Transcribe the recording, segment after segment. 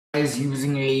Guys,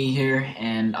 UsinAE here,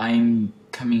 and I'm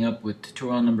coming up with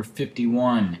tutorial number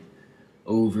 51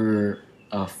 over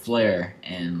a flare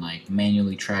and like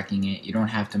manually tracking it. You don't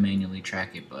have to manually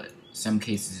track it, but some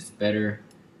cases it's better,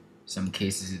 some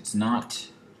cases it's not.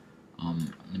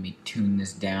 Let me tune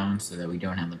this down so that we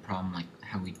don't have the problem like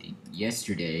how we did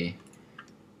yesterday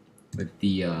with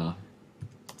the it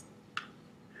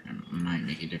might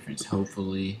make a difference.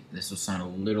 Hopefully this will sound a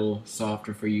little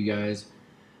softer for you guys.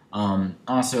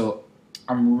 Also,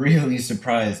 I'm really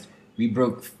surprised we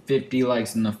broke 50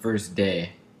 likes in the first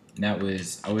day. I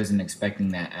wasn't expecting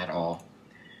that at all.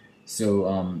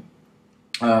 So,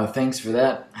 thanks for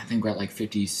that. I think we're at like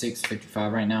 56,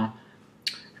 55 right now.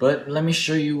 But let me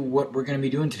show you what we're going to be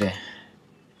doing today.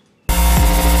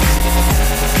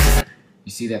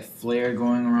 You see that flare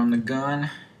going around the gun?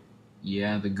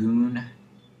 Yeah, the goon.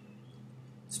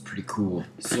 It's pretty cool.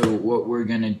 So what we're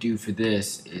gonna do for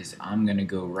this is I'm gonna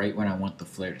go right when I want the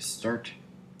flare to start.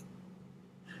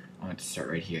 I want it to start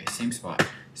right here, same spot.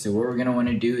 So what we're gonna want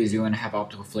to do is you want to have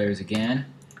optical flares again,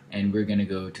 and we're gonna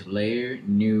go to layer,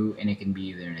 new, and it can be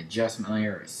either an adjustment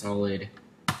layer or a solid.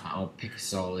 I'll pick a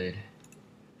solid.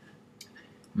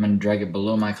 I'm gonna drag it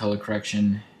below my color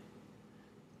correction,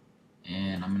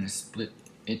 and I'm gonna split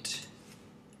it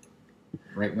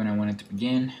right when I want it to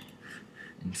begin.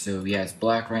 And so yeah, it's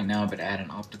black right now, but add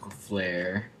an optical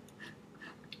flare,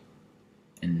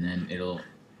 and then it'll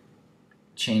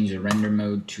change the render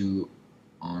mode to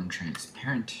on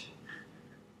transparent,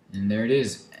 and there it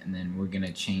is. And then we're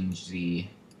gonna change the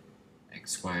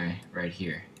XY right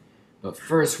here. But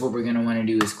first, what we're gonna want to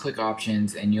do is click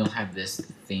options, and you'll have this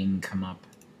thing come up.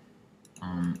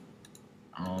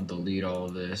 I'll delete all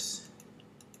of this,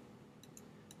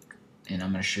 and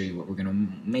I'm gonna show you what we're gonna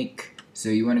make. So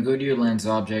you want to go to your lens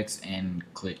objects and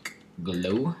click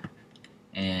glow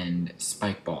and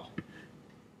spike ball.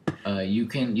 You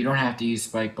don't have to use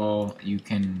spike ball. You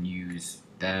can use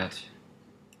that,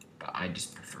 but I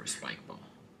just prefer spike ball.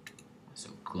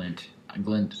 So glint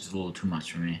is a little too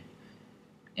much for me.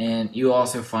 And you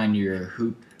also find your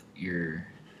hoop, your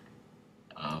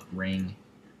ring,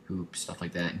 hoop, stuff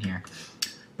like that in here.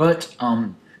 But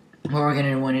what we're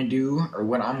gonna want to do, or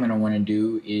what I'm gonna want to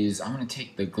do, is I'm gonna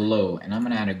take the glow and I'm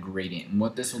gonna add a gradient. And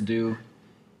what this will do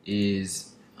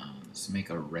is let's make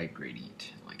a red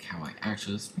gradient, like how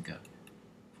let's make a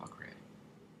red,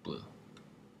 blue.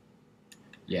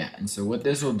 Yeah, and so what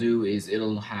this will do is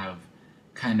it'll have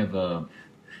kind of a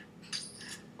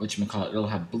it'll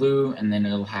have blue, and then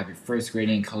it'll have your first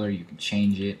gradient color. You can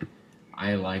change it.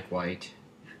 I like white,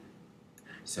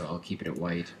 so I'll keep it at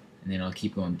white, and then I'll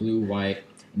keep going blue, white.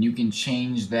 And you can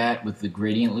change that with the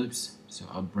gradient loops. So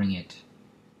I'll bring it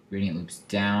gradient loops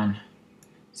down.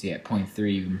 See, at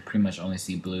 0.3 you can pretty much only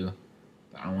see blue,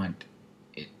 but I want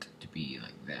it to be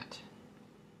like that.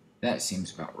 That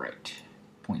seems about right.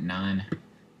 0.9,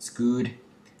 it's good.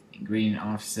 And gradient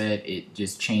offset, it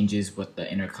just changes what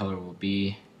the inner color will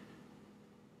be.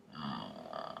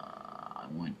 I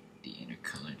want the inner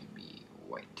color to be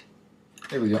white.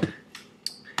 There we go.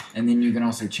 And then you can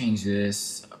also change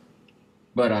this,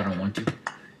 but I don't want to.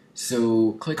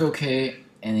 So click OK,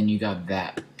 and then you got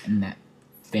that, and that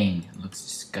thing. It looks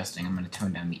disgusting. I'm going to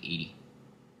tone down the 80.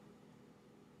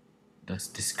 It looks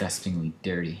disgustingly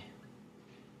dirty.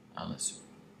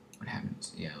 What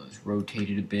happens? Yeah, let's rotate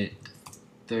it a bit.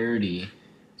 30,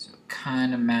 so it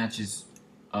kind of matches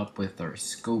up with our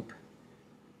scope.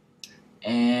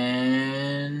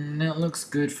 And it looks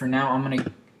good for now. I'm going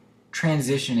to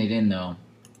transition it in though.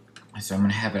 So I'm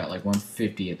going to have it at like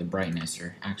 150 at the brightness,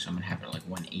 or actually I'm going to have it at like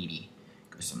 180.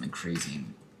 Go something crazy.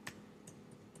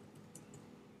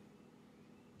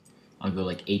 I'll go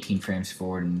like 18 frames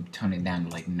forward and tone it down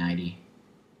to like 90.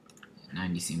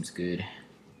 90 seems good.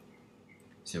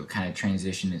 So it kind of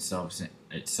transitions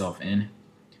itself in.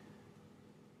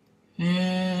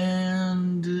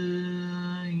 And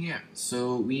yeah,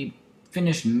 so we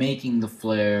finished making the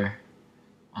flare.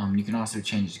 You can also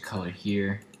change the color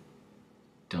here.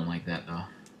 Don't like that though.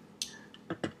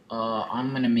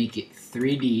 I'm gonna make it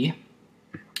 3D,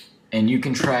 and you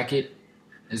can track it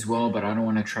as well, but I don't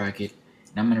want to track it.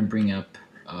 And I'm gonna bring up.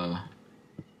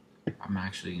 I'm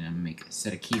actually gonna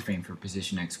set a keyframe for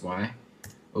position XY.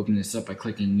 Open this up by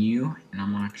clicking U, and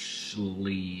I'm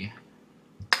actually.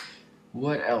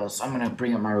 What else? I'm gonna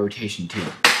bring up my rotation too.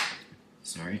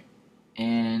 Sorry,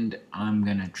 and I'm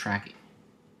gonna track it.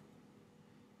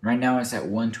 Right now it's at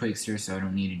 1 twixter, so I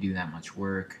don't need to do that much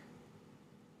work.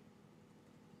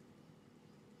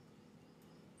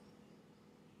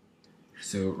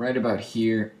 So right about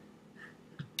here,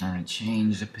 I'm going to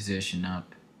change the position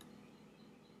up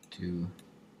to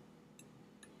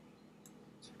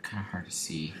kind of hard to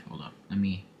see. Hold up, let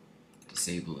me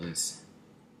disable this.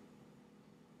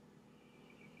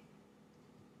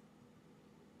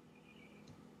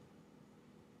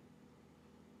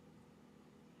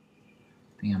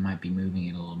 I think I might be moving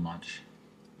it a little much.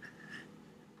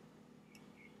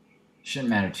 Shouldn't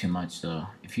matter too much though.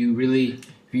 If you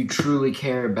truly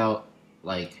care about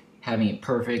like having it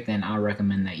perfect, then I'll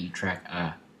recommend that you track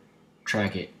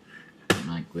it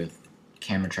like with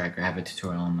camera tracker. I have a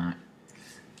tutorial on that.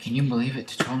 Can you believe it?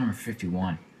 Tutorial number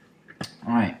 51.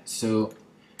 Alright, so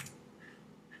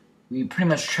we pretty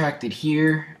much tracked it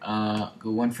here. Go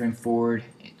 1 frame forward.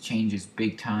 It changes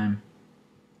big time.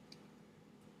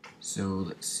 So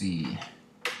let's see.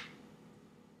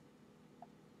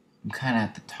 I'm kind of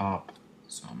at the top,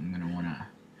 so I'm going to want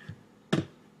to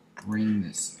bring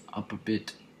this up a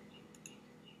bit.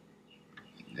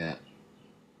 Like that.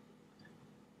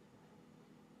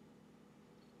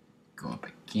 Go up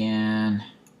again.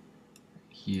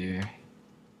 Here.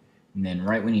 And then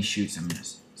right when he shoots, I'm going to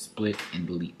split and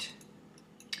delete.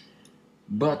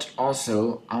 But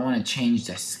also, I want to change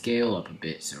the scale up a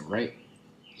bit. So right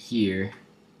here,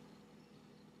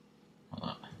 hold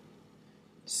up.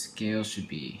 Scale should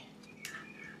be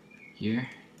here.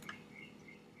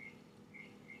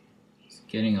 It's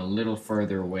getting a little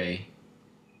further away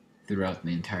throughout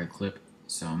the entire clip.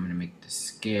 So I'm going to make the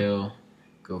scale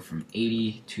go from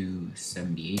 80 to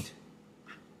 78.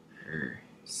 Or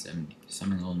 70,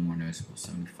 something a little more noticeable,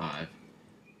 75.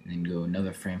 And then go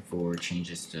another frame forward, change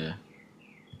this to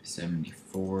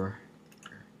 74 or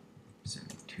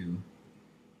 72.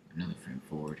 Another frame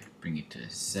forward, bring it to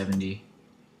 70.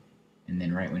 And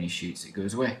then right when he shoots, it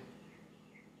goes away.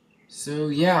 So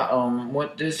yeah,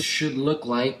 what this should look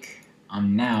like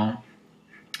now,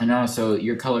 and also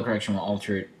your color correction will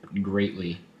alter it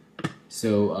greatly.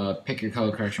 So pick your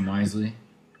color correction wisely.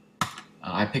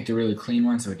 I picked a really clean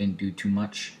one, so it didn't do too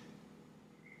much.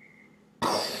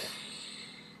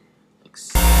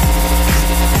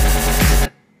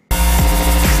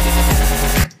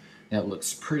 That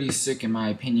looks pretty sick in my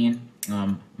opinion.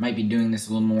 Might be doing this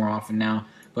a little more often now,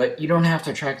 but you don't have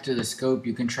to track it to the scope.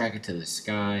 You can track it to the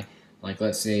sky. Like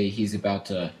let's say he's about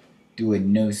to do a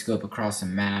no scope across a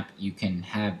map. You can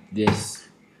have this.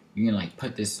 You can like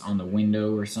put this on the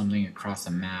window or something across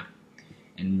a map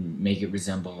and make it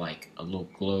resemble like a little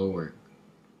glow or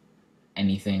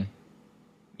anything.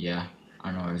 Yeah, I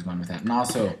don't know where I was going with that. And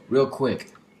also, real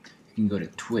quick, you can go to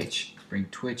Twitch. Bring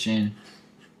Twitch in,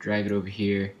 drag it over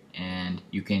here, and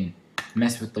you can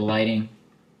mess with the lighting.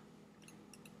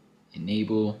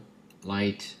 Enable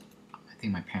light. I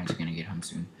think my parents are gonna get home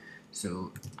soon,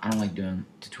 so I don't like doing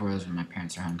tutorials when my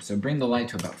parents are home. So bring the light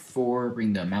to about 4,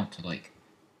 bring the amount to like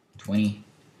 20,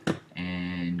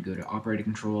 and go to operator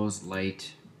controls,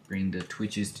 light, bring the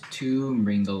twitches to 2, and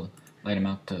bring the light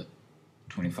amount to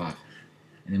 25.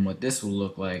 And then what this will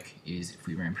look like is if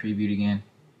we ran previewed again,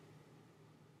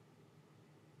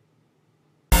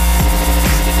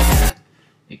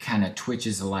 it kind of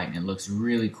twitches the light and it looks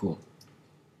really cool.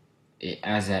 It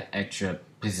adds that extra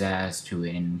pizzazz to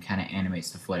it and kind of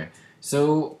animates the flare.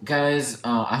 So guys,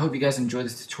 I hope you guys enjoyed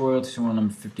this tutorial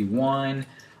number 51.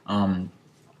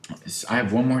 I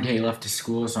have one more day left to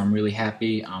school, so I'm really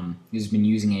happy. This has been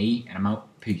UsinAE, and I'm out.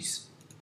 Peace.